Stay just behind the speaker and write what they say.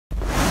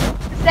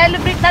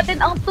Celebrate natin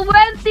ang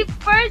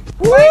 21st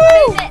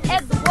birthday ni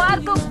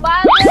Eduardo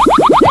Baez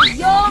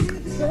ngayong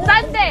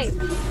Sunday.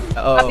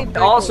 Happy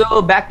birthday.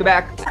 Also, back to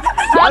back.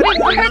 Happy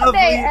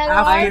birthday,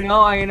 Edward.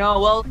 I know.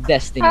 Well,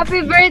 destiny.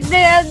 Happy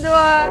birthday,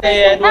 Edward.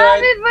 Hey,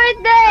 Edward. Happy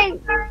birthday.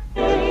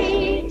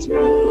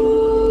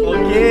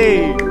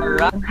 Okay.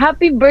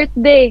 Happy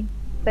birthday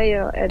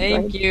sa'yo,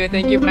 Edward.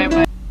 Thank you,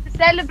 Maymay.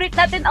 Celebrate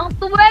natin ang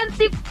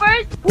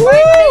 21st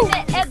birthday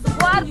ni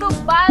Eduardo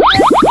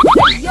Baez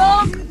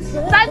ngayong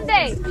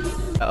Sunday.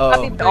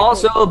 Happy birthday.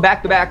 Also, back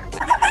to back.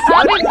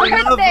 Happy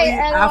birthday,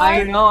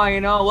 Edward. I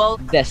know.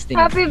 Well, destiny.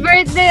 Happy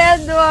birthday,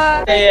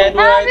 Edward. Hey,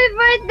 Edward. Happy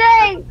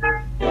birthday.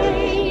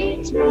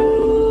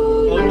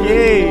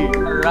 Okay.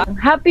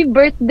 Happy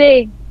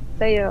birthday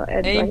sa'yo,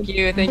 Edward.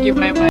 Thank you,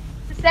 Maymay.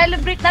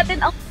 Celebrate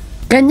natin ang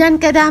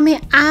Ganyan kadami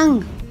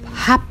ang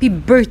happy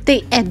birthday,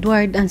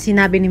 Edward, ang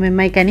sinabi ni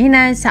Maymay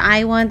kanina sa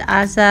IWANT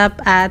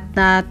ASAP at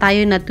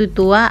tayo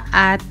natutuwa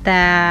at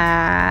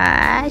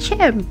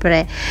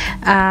syempre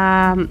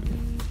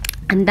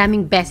ang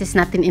daming beses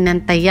natin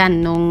inantayan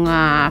nung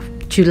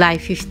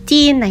July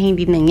 15 na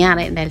hindi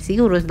nangyari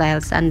dahil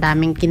sa ang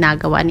daming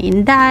ginagawa ni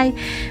Inday,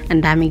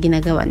 ang daming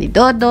ginagawa ni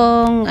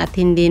Dodong at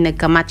hindi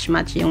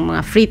nagka-match-match yung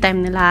mga free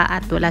time nila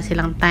at wala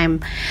silang time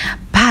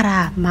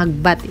para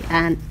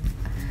magbatian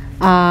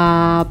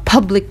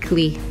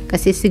publicly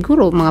kasi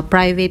siguro mga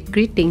private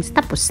greetings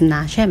tapos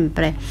na.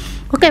 Syempre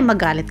huwag kayong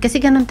magalit kasi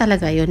ganun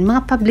talaga yun,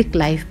 mga public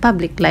life. Pag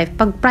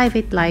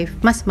private life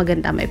mas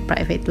maganda may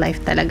private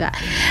life talaga.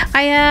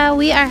 Kaya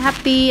we are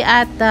happy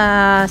at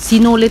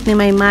sinulit ni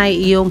Maymay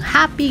yung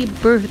happy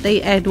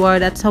birthday,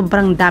 Edward, at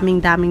sobrang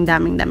daming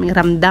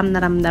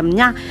ramdam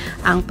niya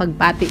ang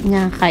pagbati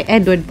niya kay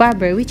Edward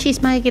Barber, which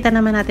is makikita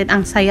naman natin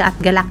ang saya at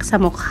galak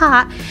sa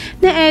mukha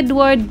ni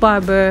Edward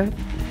Barber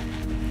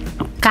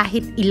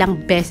kahit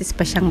ilang beses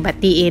pa siyang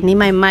batiin ni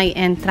Maymay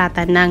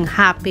entrata ng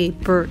happy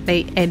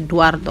birthday,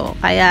 Eduardo.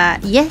 Kaya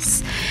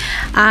yes,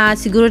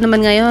 siguro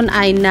naman ngayon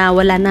ay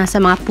nawala na sa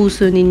mga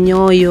puso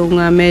ninyo yung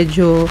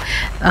medyo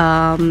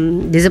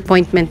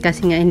disappointment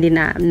kasi nga hindi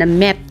na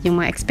met yung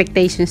mga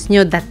expectations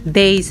nyo that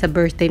day sa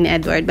birthday ni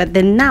Edward. But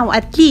then now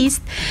at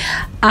least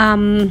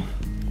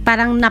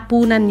parang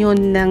napunan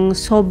yun ng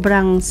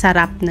sobrang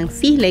sarap ng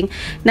feeling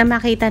na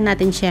makita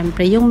natin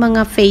syempre yung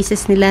mga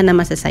faces nila na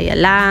masasaya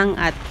lang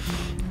at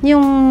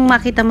yung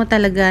makita mo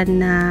talaga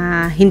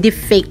na hindi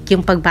fake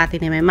yung pagbati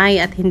ni Maymay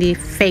at hindi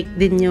fake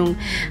din yung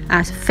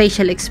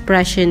facial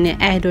expression ni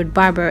Edward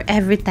Barber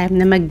every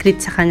time na mag-greet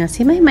sa kanya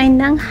si Maymay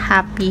ng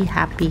happy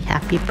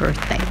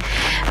birthday.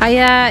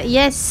 Kaya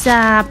yes,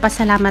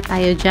 pasalamat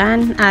tayo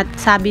dyan at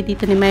sabi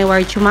dito ni Maymau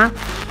Robi,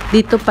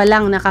 dito pa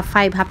lang naka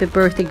 5 happy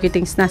birthday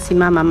greetings na si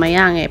Mama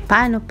Mayang,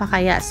 paano pa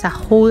kaya sa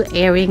whole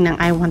airing ng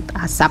IWANT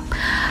ASAP?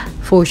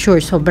 For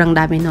sure, sobrang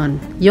dami nun.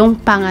 Yung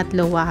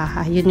pangatlo,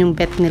 yun yung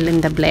bet ni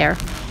Linda Blair.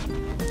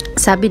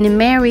 Sabi ni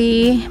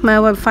Mary, my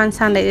web fan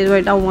Sunday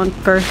Edward, I want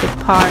perfect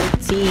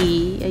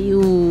party.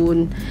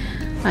 Ayun.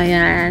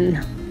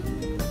 Ayan.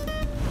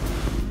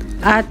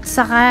 At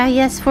saka,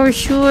 yes, for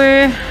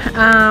sure,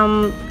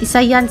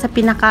 isa yan sa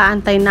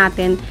pinakaantay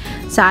natin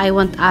sa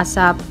IWANT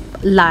ASAP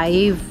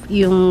live,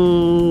 yung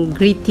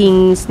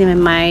greetings ni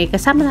Maymay.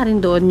 Kasama na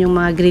rin doon yung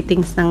mga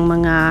greetings ng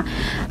mga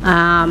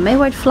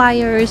Mayward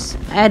Flyers,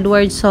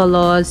 Edward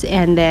Solos,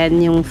 and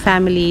then yung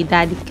family,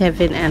 Daddy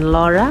Kevin and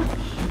Laura.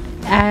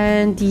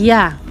 And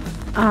yeah,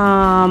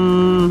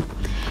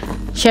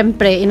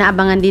 syempre,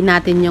 inaabangan din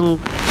natin yung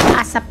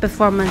ASAP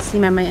performance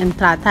ni Maymay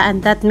Entrata,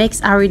 and that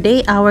makes our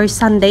day, our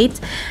Sundays.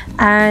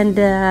 And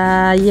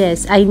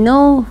yes, I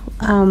know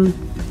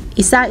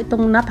isa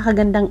itong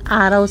napakagandang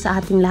araw sa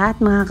ating lahat,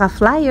 mga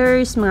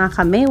ka-flyers, mga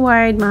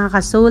ka-Mayward, mga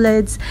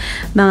ka-solids,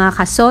 mga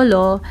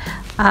ka-solo.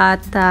 At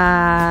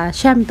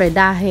syempre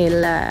dahil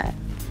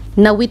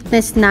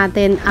na-witness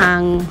natin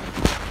ang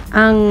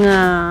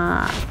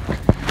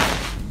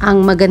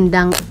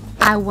magandang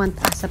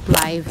IWANT ASAP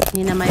live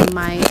ni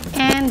Maymay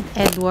and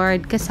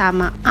Edward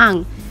kasama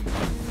ang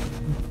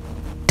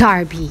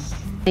Darby.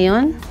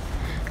 Ngayon,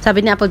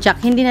 sabi ni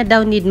Applejack, hindi na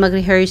daw need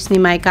mag-rehearse ni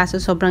May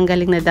kaso sobrang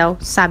galing na daw.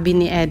 Sabi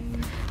ni Ed,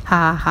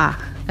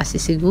 kasi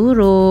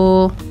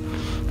siguro,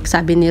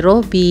 sabi ni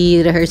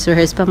Robi,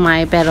 rehearse pa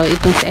May. Pero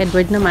itong si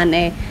Edward naman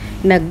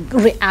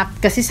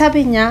nag-react kasi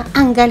sabi niya,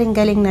 ang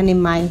galing-galing na ni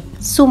May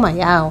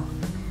sumayaw.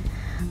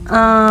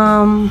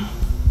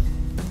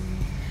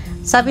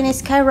 Sabi ni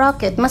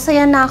Skyrocket,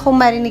 masaya na akong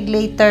marinig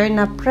later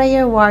na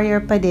prayer warrior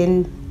pa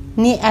din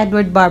ni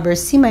Edward Barber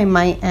si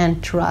Maymay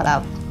and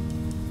Trot.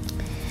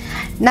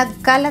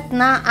 Nagkalat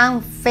na ang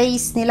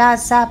face nila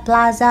sa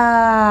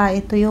plaza.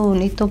 Ito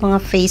yun. Ito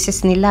mga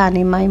faces nila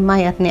ni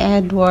Maymay at ni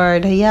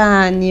Edward.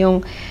 Ayan.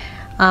 Yung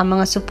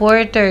mga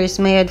supporters.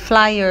 Mayward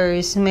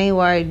Flyers.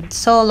 Mayward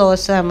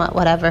Solos.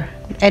 Whatever.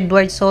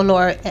 Edward Solo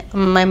or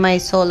Maymay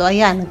Solo.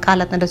 Ayan.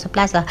 Nagkalat na doon sa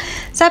plaza.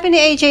 Sabi ni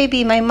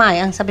AJB Maymay.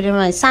 Ang sabi ni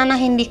Maymay, sana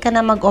hindi ka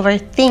na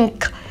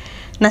mag-overthink.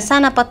 Na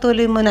sana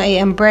patuloy mo na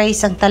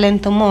i-embrace ang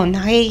talento mo.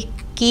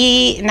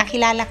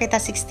 Nakilala kita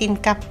 16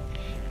 Cup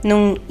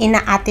nung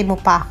inaate mo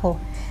pa ako.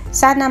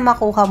 Sana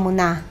makuha mo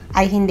na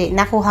Ay hindi,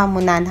 nakuha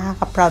mo na,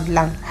 nakaka-proud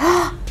lang.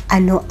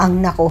 Ano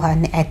ang nakuha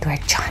ni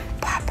Edward John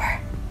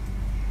Barber?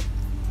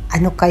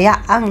 Ano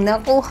kaya ang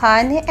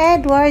nakuha ni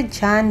Edward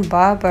John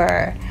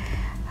Barber?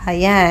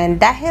 Ayan,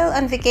 dahil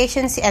on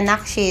vacation si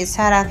anak si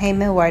sarang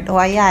Maymay. O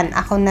ayan,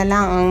 ako na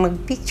lang ang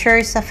nag-picture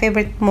sa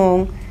favorite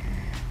mong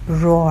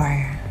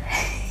roar.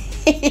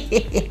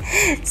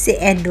 Si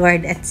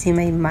Edward at si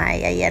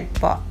Maymay. Ayan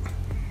po.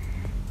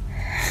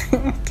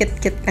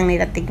 Cute-cute lang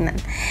nila tignan.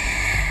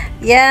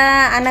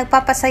 Yeah, ang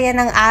nagpapasaya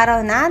ng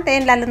araw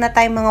natin, lalo na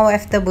tayong mga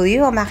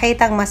OFW,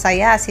 makitang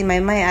masaya si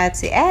Maymay at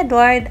si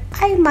Edward,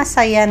 ay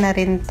masaya na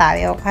rin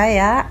tayo.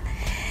 Kaya,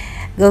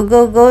 go,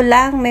 go, go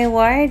lang,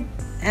 Mayward.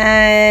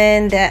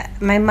 And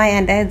Maymay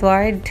and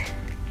Edward,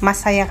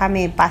 masaya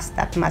kami,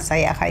 basta't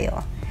masaya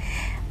kayo.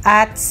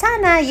 At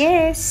sana,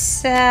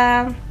 yes,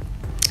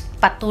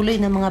 patuloy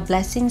na mga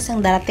blessings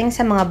ang darating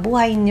sa mga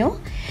buhay nyo.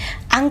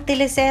 Ang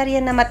teleserye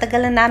na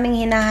matagal na naming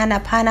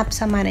hinahanap-hanap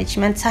sa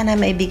management, sana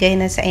maibigay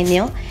na sa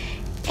inyo.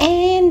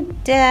 And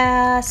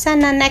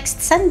sana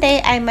next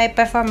Sunday ay may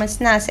performance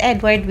na si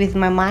Edward with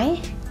Maymay.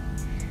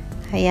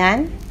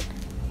 Ayan.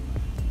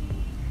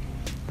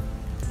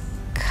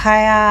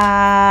 Kaya,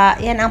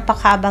 yan ang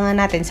pakaabangan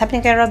natin.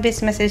 Sabi ni kay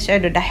Robi's message,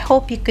 Edward, I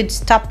hope you could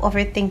stop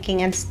overthinking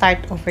and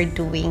start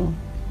overdoing.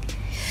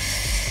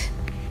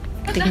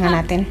 Tingnan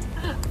natin.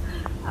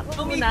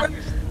 Ako muna.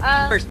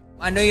 First,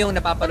 ano yung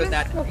napapanood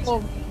natin?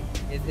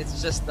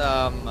 It's just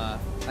a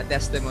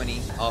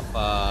testimony of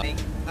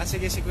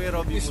sige, si Kuya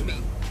Robi. excuse me,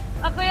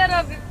 Kuya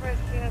Robi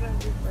first.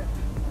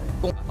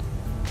 kung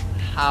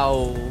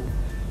how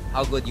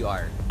good you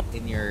are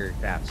in your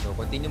craft. So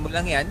continue mo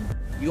lang yan.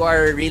 You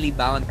are really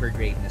bound for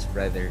greatness,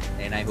 brother,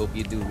 and I hope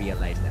you do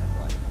realize that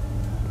one.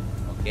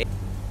 Okay?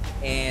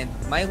 And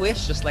my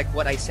wish, just like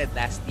what I said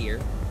last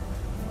year,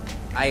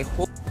 I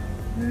hope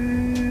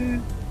yun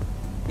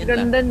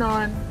lang. Ganda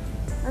nun.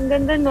 Ang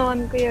ganda nun,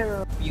 Kuya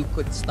Rob. You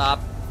could stop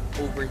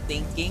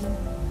overthinking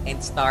and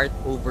start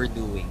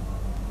overdoing.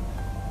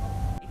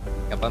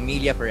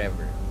 Kapamilya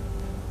forever.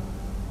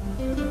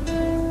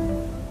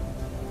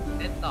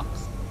 That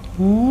talks.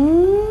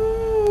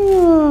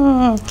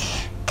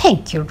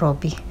 Thank you,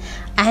 Robbie.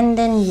 And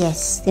then,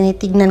 yes,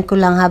 tinitignan ko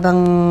lang habang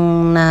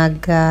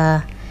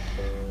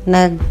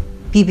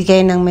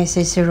nagbibigay ng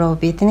message si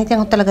Robbie.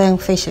 Tinitignan ko talaga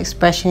yung facial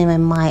expression ni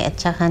Maymay at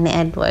saka ni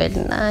Edward.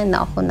 Ay,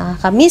 naku,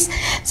 nakakamiss.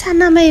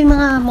 Sana may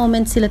mga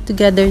moments sila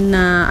together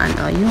na,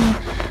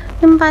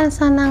 yung parang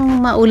sanang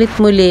maulit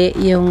muli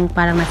yung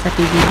parang nasa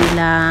PBB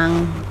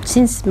lang.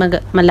 Since medyo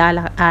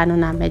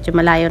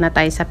malayo na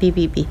tayo sa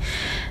PBB.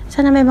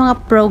 Sana may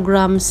mga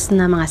programs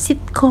na mga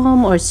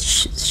sitcom or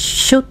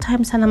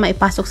showtime, sana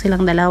maipasok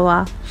silang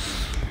dalawa.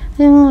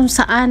 Yung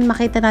saan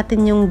makita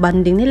natin yung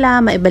bonding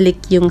nila,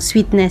 maibalik yung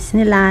sweetness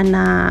nila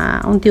na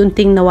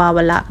unti-unting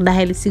nawawala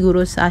dahil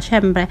siguro sa,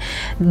 syempre,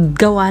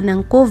 gawa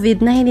ng COVID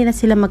na hindi na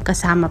sila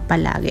magkasama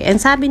palagi. And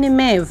sabi ni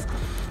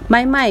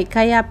Maymay,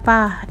 kaya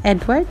pa,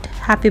 Edward,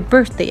 happy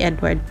birthday,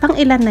 Edward. Pang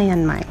ilan na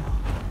yan, May?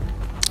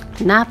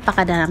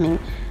 Napakadaming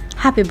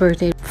happy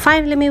birthday.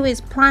 Finally,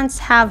 May's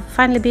plants have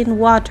finally been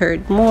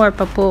watered. More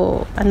pa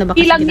po. Ano ba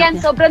kasi Ilang yan,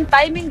 niya? sobrang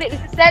timing din.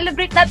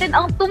 Celebrate natin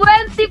ang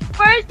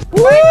 21st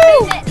birthday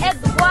ni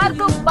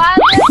Eduardo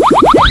Bates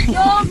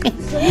yung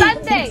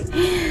Sunday.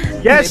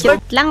 Yes,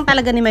 Cute lang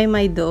talaga ni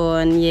Maymay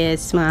doon.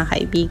 Yes, mga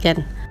kaibigan.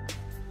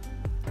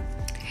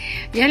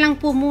 Yan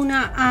lang po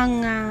muna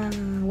ang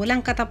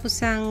walang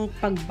katapusang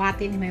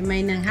pagbati ni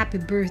Maymay ng happy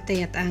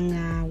birthday at ang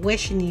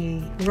wish ni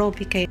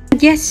Robi kay.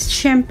 Yes,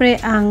 syempre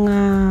ang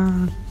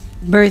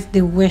birthday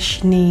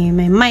wish ni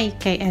Maymay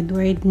kay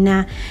Edward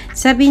na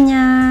sabi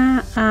niya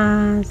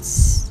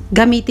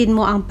gamitin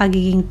mo ang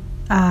pagiging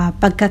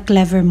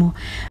pagka-clever mo.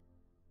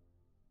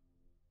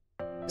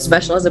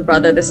 Special as a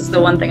brother, this is the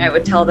one thing I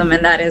would tell them,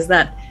 and that is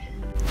that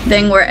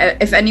thing where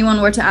if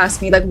anyone were to ask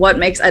me like what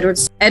makes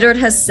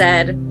Edward has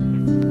said,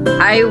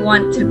 I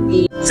want to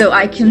be so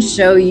I can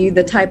show you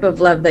the type of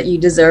love that you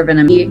deserve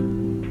and be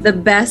the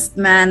best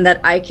man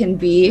that I can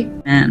be,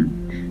 man.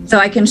 So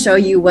I can show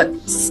you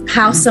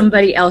how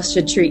somebody else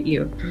should treat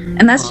you.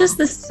 And that's just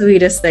the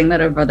sweetest thing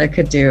that a brother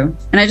could do.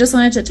 And I just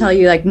wanted to tell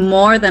you, like,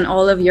 more than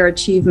all of your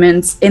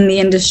achievements in the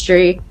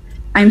industry,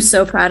 I'm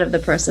so proud of the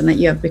person that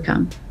you have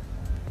become.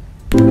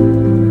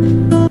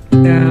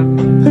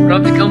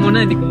 Rob, ikaw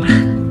muna, hindi ko muna.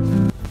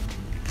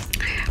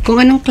 Kung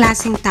anong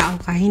klaseng tao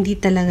ka, hindi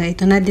talaga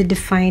ito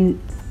na-define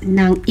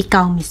ng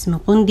ikaw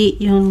mismo, kundi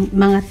yung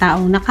mga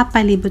taong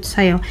nakapalibot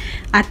sa'yo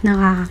at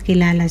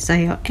nakakakilala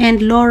sa'yo.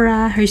 And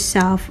Laura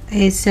herself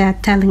is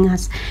telling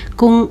us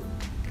kung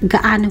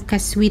gaano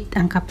ka-sweet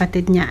ang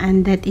kapatid niya,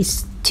 and that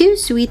is too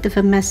sweet of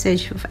a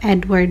message of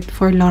Edward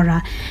for Laura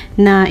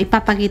na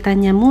ipapakita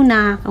niya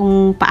muna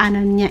kung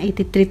paano niya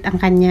ititreat ang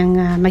kanyang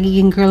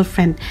magiging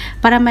girlfriend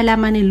para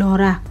malaman ni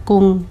Laura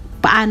kung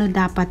paano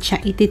dapat siya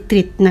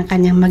ititreat ng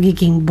kanyang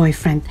magiging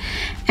boyfriend.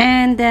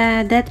 And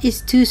that is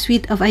too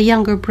sweet of a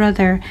younger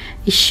brother.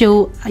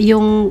 Show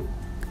yung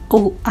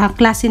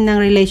klase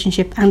ng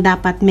relationship ang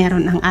dapat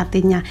meron ang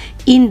atin niya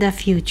in the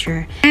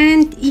future.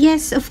 And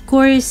yes, of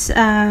course,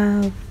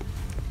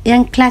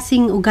 Yung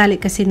klaseng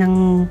ugali kasi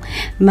ng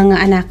mga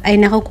anak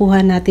ay nakukuha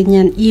natin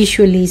yan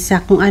usually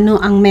sa kung ano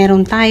ang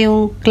meron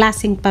tayong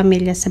klaseng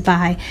pamilya sa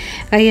bahay.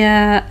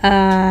 Kaya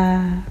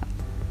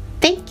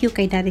thank you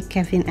kay Daddy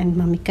Kevin and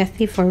Mommy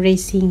Kathy for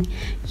raising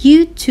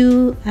you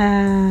two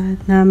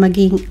na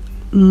maging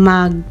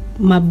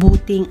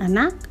mabuting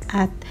anak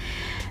at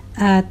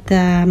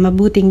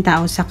mabuting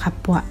tao sa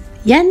kapwa.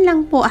 Yan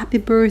lang po. Happy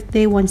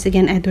birthday once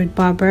again, Edward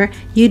Barber.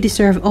 You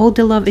deserve all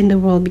the love in the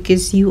world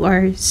because you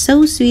are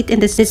so sweet and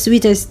the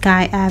sweetest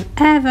guy I've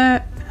ever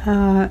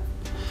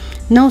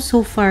know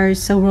so far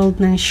sa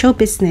world ng show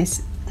business,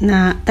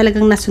 na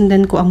talagang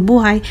nasundan ko ang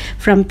buhay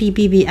from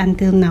PBB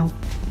until now.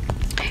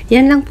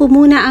 Yan lang po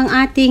muna ang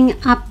ating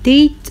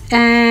update,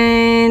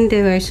 and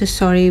we're so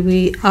sorry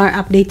we are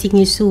updating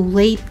you so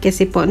late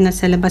kasi po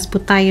nasa labas po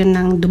tayo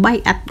ng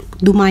Dubai at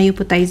dumayo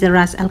po tayo sa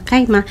Ras Al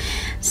Khaimah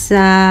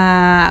sa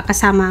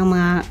kasama ang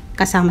mga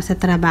kasama sa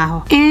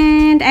trabaho.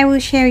 And I will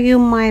share you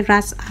my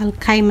Ras Al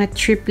Khaimah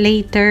trip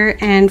later,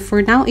 and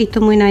for now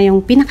ito muna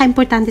yung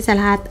pinaka-importante sa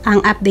lahat,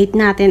 ang update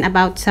natin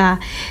about sa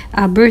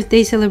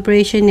birthday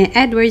celebration ni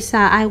Edward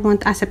sa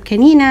IWANT asap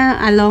kanina,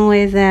 along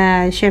with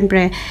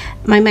syempre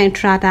Maymay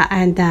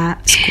and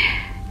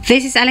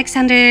this is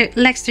Alexander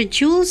Lexter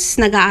Jules,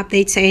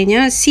 nag-update sa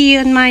inyo. See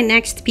you on my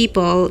next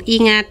people.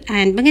 Ingat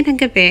and magandang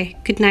gabi.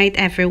 Good night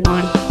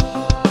everyone.